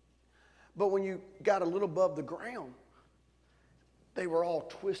 But when you got a little above the ground, they were all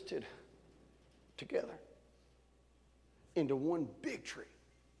twisted together into one big tree.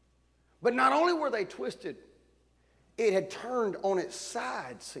 But not only were they twisted, it had turned on its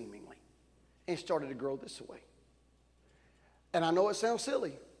side seemingly and started to grow this way. And I know it sounds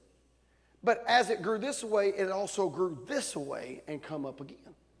silly, but as it grew this way, it also grew this way and come up again.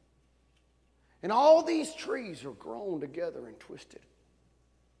 And all these trees are grown together and twisted.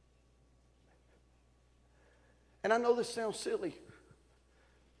 And I know this sounds silly,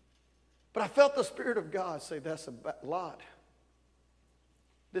 but I felt the Spirit of God say, that's a lot.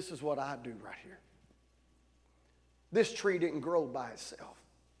 This is what I do right here. This tree didn't grow by itself.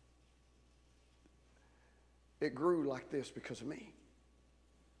 It grew like this because of me.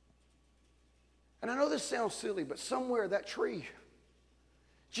 And I know this sounds silly, but somewhere that tree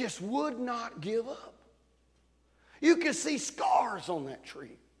just would not give up. You could see scars on that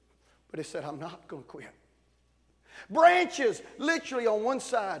tree, but it said, I'm not going to quit. Branches literally on one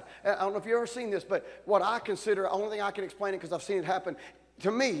side. I don't know if you've ever seen this, but what I consider, the only thing I can explain it because I've seen it happen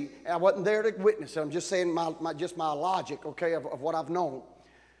to me, and I wasn't there to witness it. I'm just saying my logic, okay, of what I've known.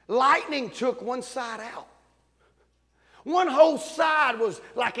 lightning took one side out. One whole side was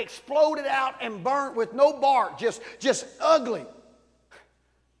like exploded out and burnt with no bark, just ugly.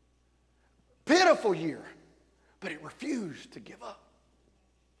 Pitiful year. But it refused to give up.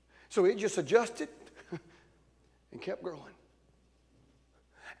 So it just adjusted and kept growing.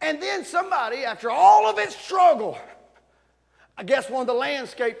 And then somebody, after all of its struggle, I guess one of the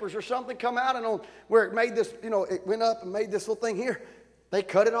landscapers or something come out and on where it made this, it went up and made this little thing here. They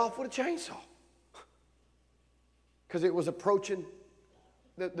cut it off with a chainsaw. Because it was approaching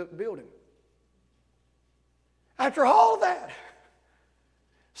the building. After all of that,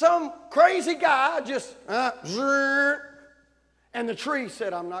 some crazy guy just, and the tree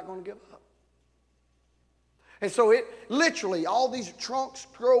said, I'm not going to give up. And so it literally, all these trunks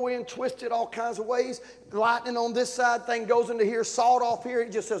grow in, twisted all kinds of ways. Lightning on this side, thing goes into here, sawed off here.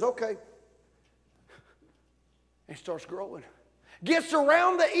 It just says, okay. And starts growing. Gets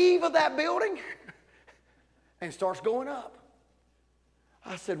around the eave of that building and starts going up.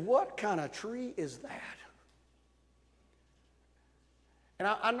 I said, what kind of tree is that? And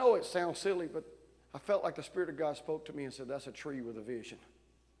I know it sounds silly, but I felt like the Spirit of God spoke to me and said, that's a tree with a vision.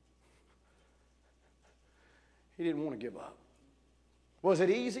 He didn't want to give up. Was it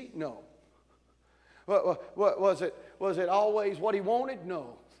easy? No. Was it always what he wanted?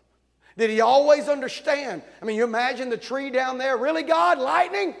 No. Did he always understand? I mean, you imagine the tree down there. Really, God?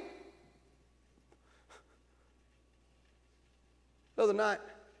 Lightning? The other night,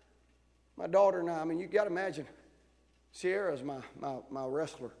 my daughter and I mean, you got to imagine, Sierra's my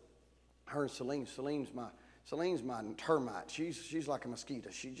wrestler. Her and Celine. Celine's my termite. She's like a mosquito.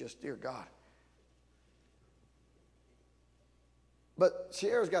 She just, dear God. But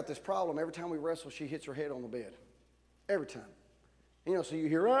Sierra's got this problem. Every time we wrestle, she hits her head on the bed. Every time. So you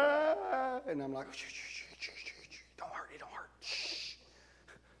hear, and I'm like, shh, shh, shh, shh, shh, don't hurt, it don't hurt. Shh.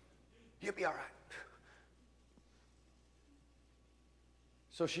 You'll be all right.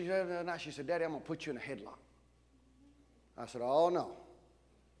 So she said, Daddy, I'm going to put you in a headlock. I said, oh, no,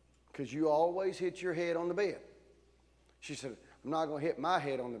 because you always hit your head on the bed. She said, I'm not going to hit my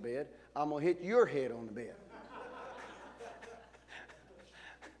head on the bed. I'm going to hit your head on the bed.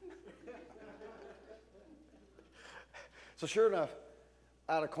 So sure enough,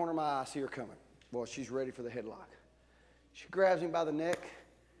 out of the corner of my eye, I see her coming. Boy, she's ready for the headlock. She grabs me by the neck,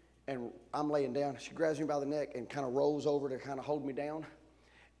 and I'm laying down. She grabs me by the neck and kind of rolls over to kind of hold me down.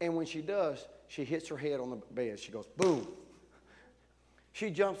 And when she does, she hits her head on the bed. She goes, boom.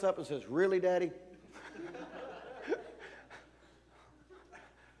 She jumps up and says, really, Daddy?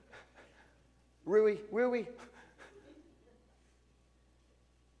 Really?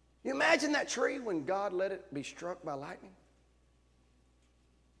 You imagine that tree when God let it be struck by lightning?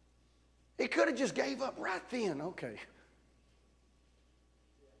 It could have just gave up right then, okay.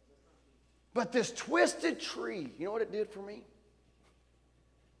 But this twisted tree, you know what it did for me?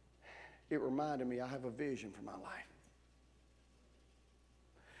 It reminded me I have a vision for my life.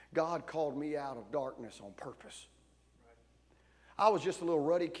 God called me out of darkness on purpose. I was just a little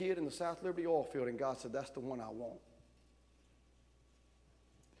ruddy kid in the South Liberty oil field, and God said, that's the one I want.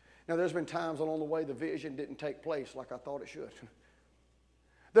 Now, there's been times along the way the vision didn't take place like I thought it should.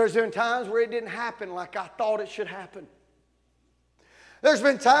 There's been times where it didn't happen like I thought it should happen. There's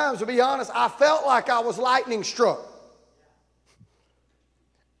been times, to be honest, I felt like I was lightning struck.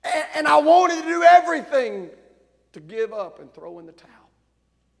 And I wanted to do everything to give up and throw in the towel.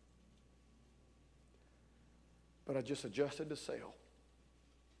 But I just adjusted the sail.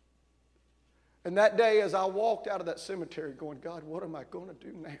 And that day, as I walked out of that cemetery going, God, what am I going to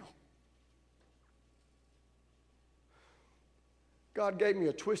do now? God gave me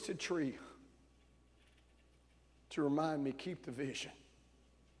a twisted tree to remind me, keep the vision.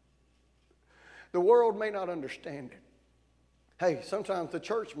 The world may not understand it. Hey, sometimes the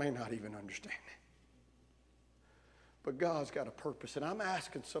church may not even understand it. But God's got a purpose, and I'm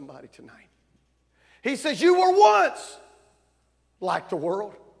asking somebody tonight. He says, you were once like the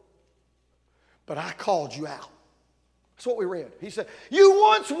world, but I called you out. That's what we read. He said, you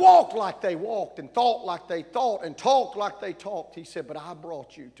once walked like they walked and thought like they thought and talked like they talked. He said, but I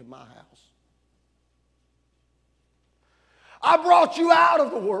brought you to my house. I brought you out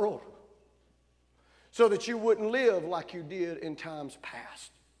of the world so that you wouldn't live like you did in times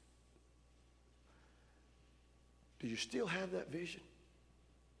past. Do you still have that vision?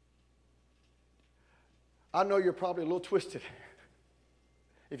 I know you're probably a little twisted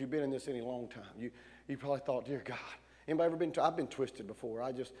if you've been in this any long time. You probably thought, dear God. Anybody ever been? I've been twisted before.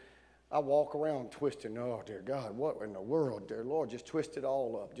 I walk around twisted. Oh, dear God, what in the world, dear Lord? Just twist it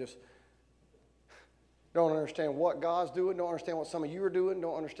all up. Don't understand what God's doing. Don't understand what some of you are doing.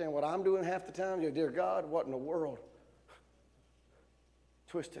 Don't understand what I'm doing half the time. Dear God, what in the world?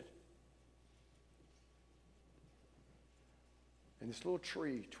 Twisted. And this little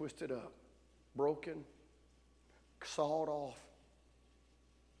tree twisted up, broken, sawed off,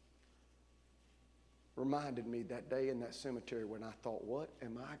 reminded me that day in that cemetery when I thought, what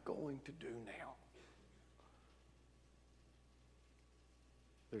am I going to do now?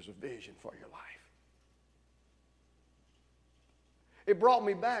 There's a vision for your life. It brought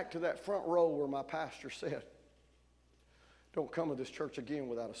me back to that front row where my pastor said, don't come to this church again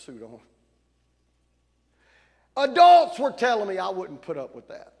without a suit on. Adults were telling me I wouldn't put up with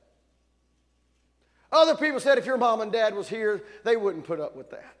that. Other people said if your mom and dad was here, they wouldn't put up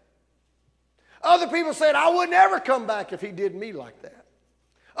with that. Other people said I would never come back if he did me like that.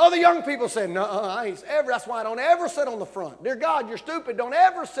 Other young people said, no, I ain't ever. That's why I don't ever sit on the front. Dear God, you're stupid. Don't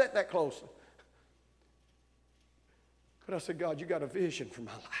ever sit that close. But I said, God, you got a vision for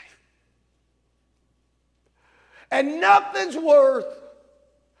my life. And nothing's worth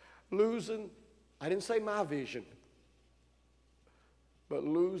losing, I didn't say my vision, but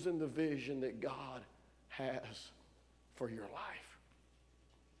losing the vision that God has for your life.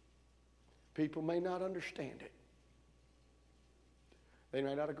 People may not understand it. They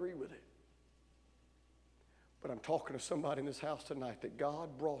may not agree with it. But I'm talking to somebody in this house tonight that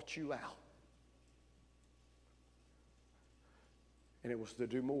God brought you out. And it was to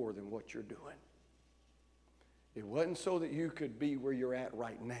do more than what you're doing. It wasn't so that you could be where you're at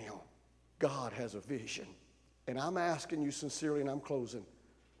right now. God has a vision. And I'm asking you sincerely, and I'm closing.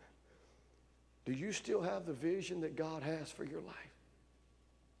 Do you still have the vision that God has for your life?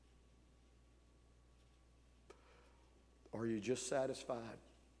 Or are you just satisfied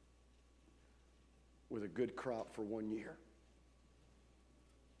with a good crop for 1 year?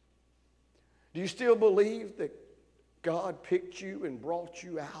 Do you still believe that God picked you and brought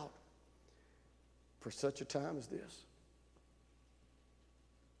you out for such a time as this?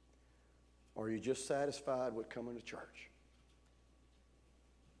 Or are you just satisfied with coming to church?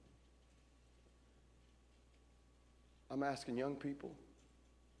 I'm asking young people,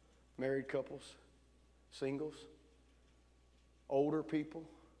 married couples, singles, older people,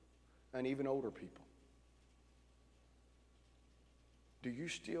 and even older people. Do you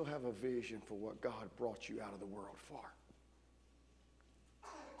still have a vision for what God brought you out of the world for?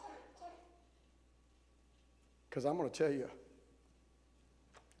 Because I'm going to tell you,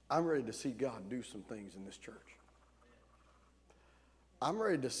 I'm ready to see God do some things in this church. I'm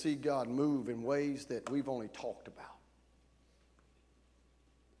ready to see God move in ways that we've only talked about.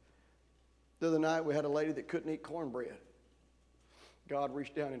 The other night we had a lady that couldn't eat cornbread. God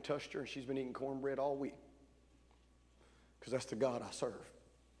reached down and touched her, and she's been eating cornbread all week. Because that's the God I serve.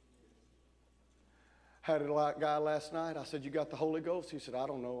 Had a guy last night. I said, you got the Holy Ghost? He said, I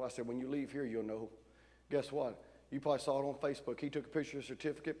don't know. I said, when you leave here, you'll know. Guess what? You probably saw it on Facebook. He took a picture of the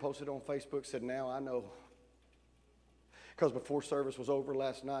certificate, posted it on Facebook, said, now I know. Because before service was over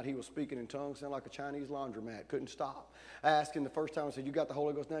last night, he was speaking in tongues, sounded like a Chinese laundromat. Couldn't stop. I asked him the first time, I said, you got the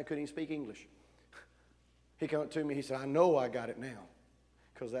Holy Ghost now? He couldn't even speak English. He came up to me, he said, I know I got it now.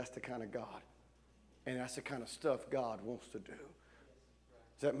 Because that's the kind of God. And that's the kind of stuff God wants to do.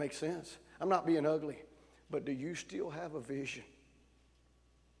 Does that make sense? I'm not being ugly, but do you still have a vision?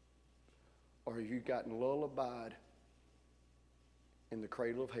 Or have you gotten lullabied in the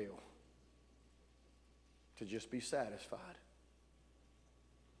cradle of hell to just be satisfied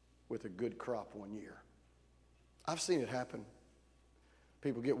with a good crop 1 year? I've seen it happen.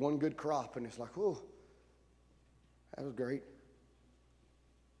 People get one good crop and it's like, oh, that was great.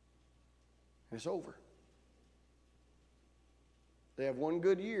 And it's over. They have one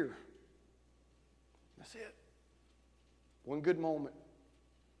good year. That's it. One good moment.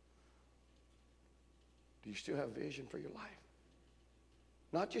 Do you still have vision for your life?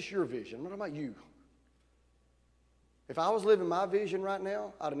 Not just your vision. I'm not talking about you. If I was living my vision right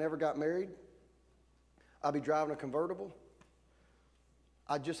now, I'd have never got married. I'd be driving a convertible.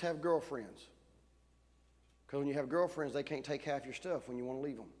 I'd just have girlfriends. Because when you have girlfriends, they can't take half your stuff when you want to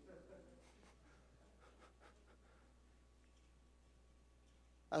leave them.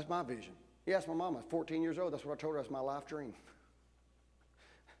 That's my vision. You ask my mama, at 14 years old, that's what I told her, that's my life dream.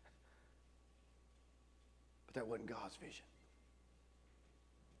 But that wasn't God's vision.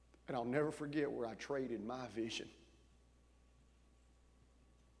 And I'll never forget where I traded my vision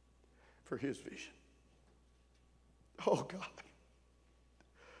for His vision. Oh, God.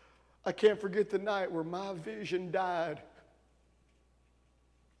 I can't forget the night where my vision died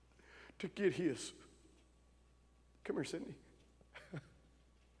to get His. Come here, Sydney.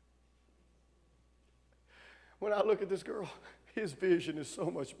 When I look at this girl, his vision is so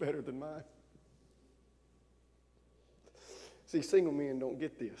much better than mine. See, single men don't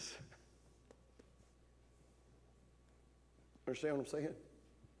get this. Understand what I'm saying?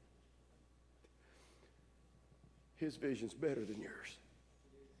 His vision's better than yours.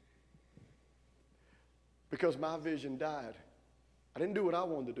 Because my vision died. I didn't do what I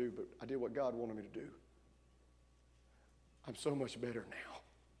wanted to do, but I did what God wanted me to do. I'm so much better now.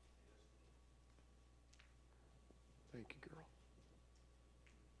 Thank you, girl.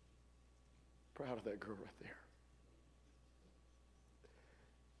 Proud of that girl right there.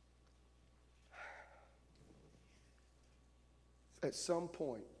 At some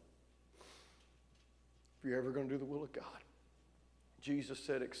point, if you're ever going to do the will of God, Jesus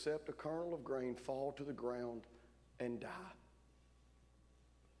said, except a kernel of grain fall to the ground and die,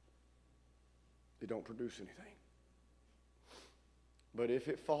 they don't produce anything. But if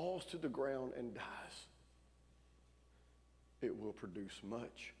it falls to the ground and dies, it will produce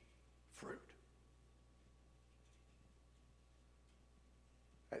much fruit.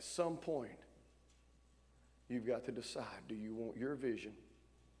 At some point, you've got to decide, do you want your vision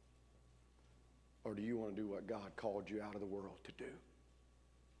or do you want to do what God called you out of the world to do?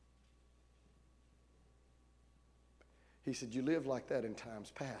 He said, you lived like that in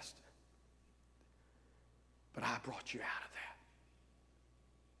times past, but I brought you out of that.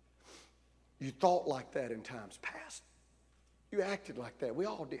 You thought like that in times past. You acted like that. We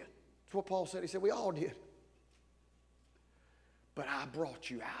all did. That's what Paul said. He said, we all did. But I brought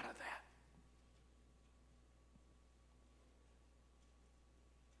you out of that.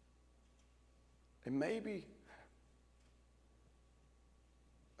 And maybe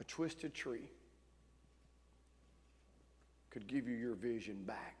a twisted tree could give you your vision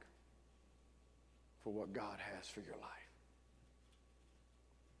back for what God has for your life.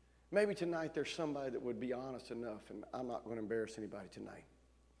 Maybe tonight there's somebody that would be honest enough, and I'm not going to embarrass anybody tonight,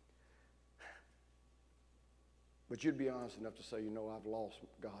 but you'd be honest enough to say, you know, I've lost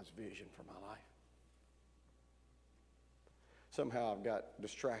God's vision for my life. Somehow I've got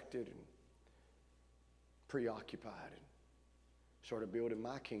distracted and preoccupied and started building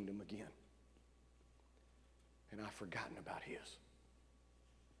my kingdom again. And I've forgotten about his.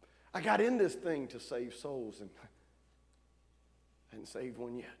 I got in this thing to save souls and I hadn't saved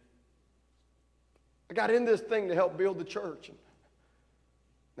one yet. I got in this thing to help build the church and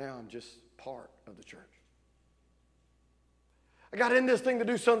now I'm just part of the church. I got in this thing to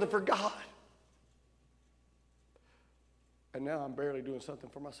do something for God. And now I'm barely doing something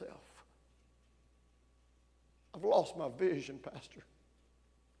for myself. I've lost my vision, Pastor.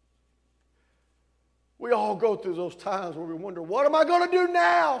 We all go through those times where we wonder, what am I going to do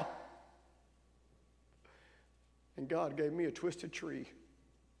now? And God gave me a twisted tree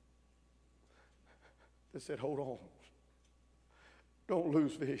that said, hold on. Don't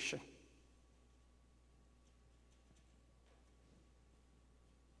lose vision.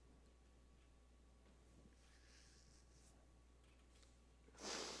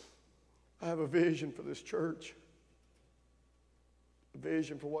 I have a vision for this church. A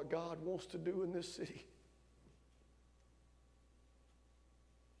vision for what God wants to do in this city.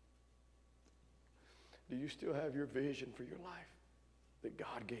 Do you still have your vision for your life that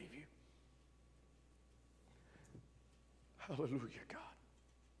God gave you? Hallelujah, God.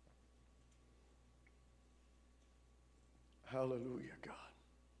 Hallelujah, God.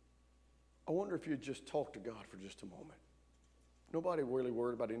 I wonder if you'd just talk to God for just a moment. Nobody really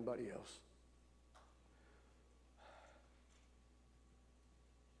worried about anybody else.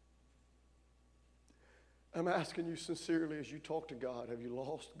 I'm asking you sincerely as you talk to God, have you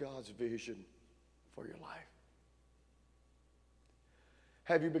lost God's vision for your life?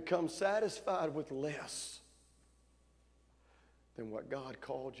 Have you become satisfied with less than what God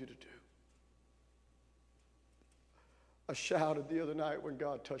called you to do? I shouted the other night when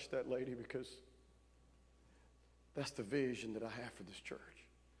God touched that lady because that's the vision that I have for this church.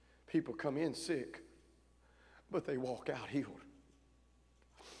 People come in sick, but they walk out healed.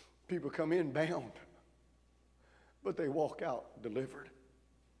 People come in bound, but they walk out delivered.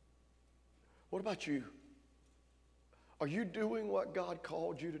 What about you? Are you doing what God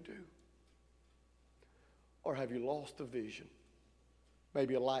called you to do? Or have you lost the vision?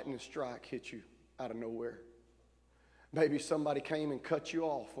 Maybe a lightning strike hit you out of nowhere. Maybe somebody came and cut you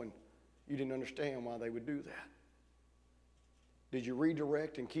off when you didn't understand why they would do that. Did you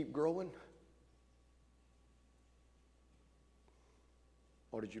redirect and keep growing?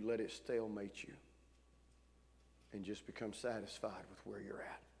 Or did you let it stalemate you and just become satisfied with where you're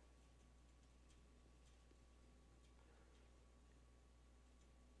at?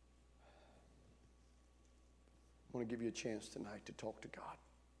 I want to give you a chance tonight to talk to God.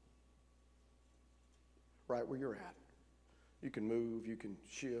 Right where you're at. You can move, you can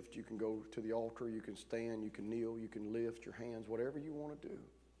shift, you can go to the altar, you can stand, you can kneel, you can lift your hands, whatever you want to do.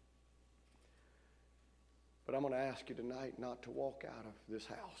 But I'm going to ask you tonight not to walk out of this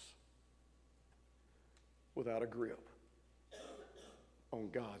house without a grip on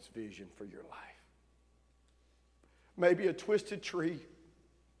God's vision for your life. Maybe a twisted tree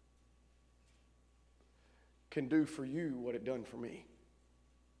can do for you what it done for me.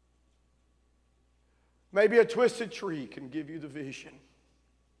 Maybe a twisted tree can give you the vision.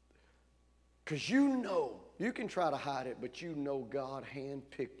 Because you know, you can try to hide it, but you know God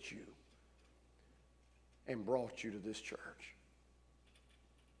handpicked you and brought you to this church.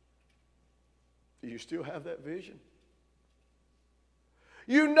 Do you still have that vision?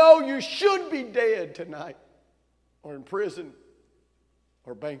 You know you should be dead tonight, or in prison,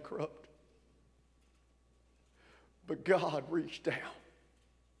 or bankrupt. But God reached down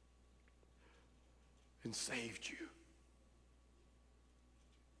and saved you.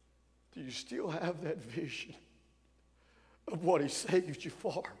 Do you still have that vision of what He saved you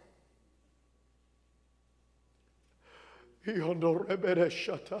for?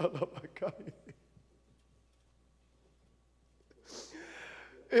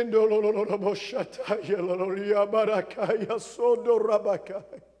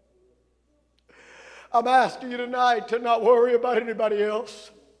 I'm asking you tonight to not worry about anybody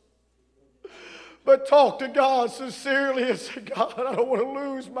else, but talk to God sincerely and say, God, I don't want to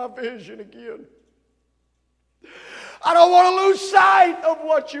lose my vision again. I don't want to lose sight of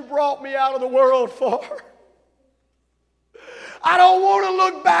what you brought me out of the world for. I don't want to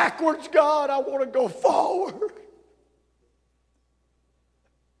look backwards, God. I want to go forward.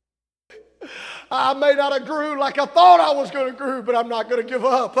 I may not have grew like I thought I was going to grow, but I'm not going to give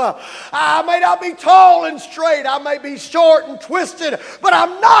up. I may not be tall and straight. I may be short and twisted, but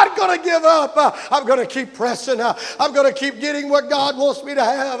I'm not going to give up. I'm going to keep pressing. I'm going to keep getting what God wants me to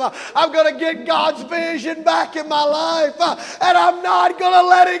have. I'm going to get God's vision back in my life, and I'm not going to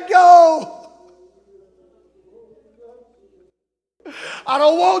let it go. I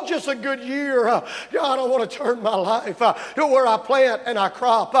don't want just a good year. God, I want to turn my life to where I plant and I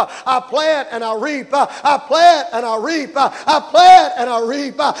crop. I plant and I reap. I plant and I reap. I plant and I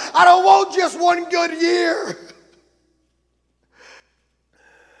reap. I don't want just one good year.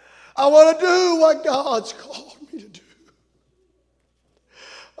 I want to do what God's called me to do.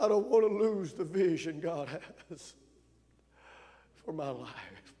 I don't want to lose the vision God has for my life.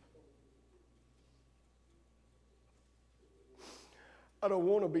 I don't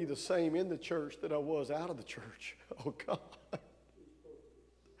want to be the same in the church that I was out of the church. Oh, God.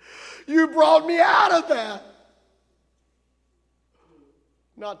 You brought me out of that.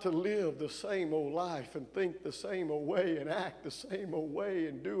 Not to live the same old life and think the same old way and act the same old way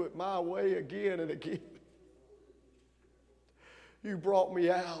and do it my way again and again. You brought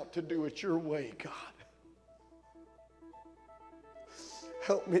me out to do it your way, God.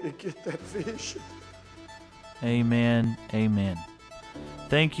 Help me to get that vision. Amen. Amen.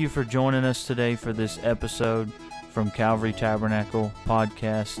 Thank you for joining us today for this episode from Calvary Tabernacle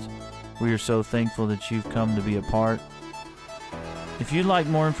Podcast. We are so thankful that you've come to be a part. If you'd like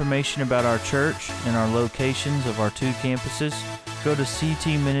more information about our church and our locations of our 2 campuses, go to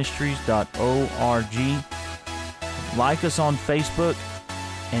ctministries.org. Like us on Facebook,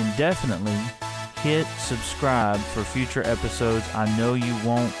 and definitely hit subscribe for future episodes. I know you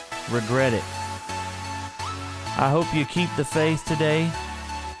won't regret it. I hope you keep the faith today.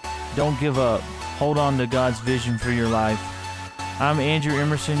 Don't give up. Hold on to God's vision for your life. I'm Andrew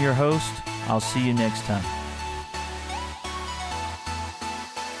Emerson, your host. I'll see you next time.